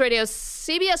 CBS Sports Radio,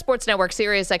 CBS Sports Network,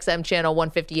 Sirius XM Channel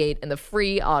 158, and the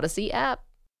free Odyssey app.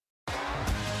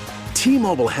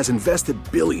 T-Mobile has invested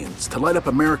billions to light up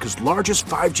America's largest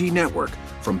 5G network,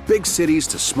 from big cities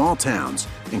to small towns,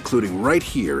 including right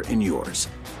here in yours.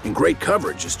 And great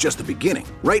coverage is just the beginning.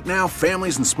 Right now,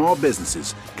 families and small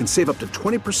businesses can save up to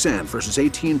 20% versus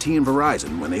AT&T and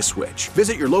Verizon when they switch.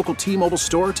 Visit your local T-Mobile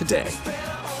store today.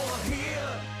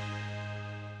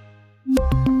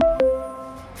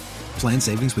 Plan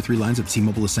savings with 3 lines of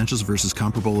T-Mobile Essentials versus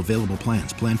comparable available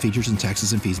plans. Plan features and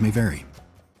taxes and fees may vary.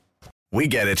 We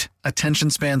get it. Attention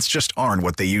spans just aren't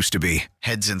what they used to be.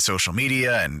 Heads in social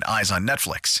media and eyes on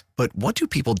Netflix. But what do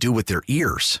people do with their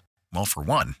ears? Well, for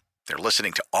one, they're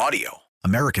listening to audio.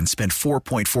 Americans spend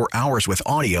 4.4 hours with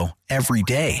audio every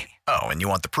day. Oh, and you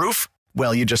want the proof?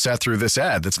 Well, you just sat through this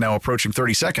ad that's now approaching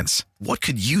 30 seconds. What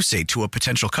could you say to a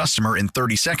potential customer in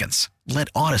 30 seconds? Let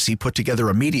Odyssey put together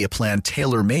a media plan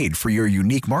tailor-made for your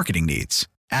unique marketing needs.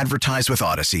 Advertise with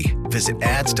Odyssey. Visit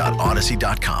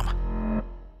ads.odyssey.com.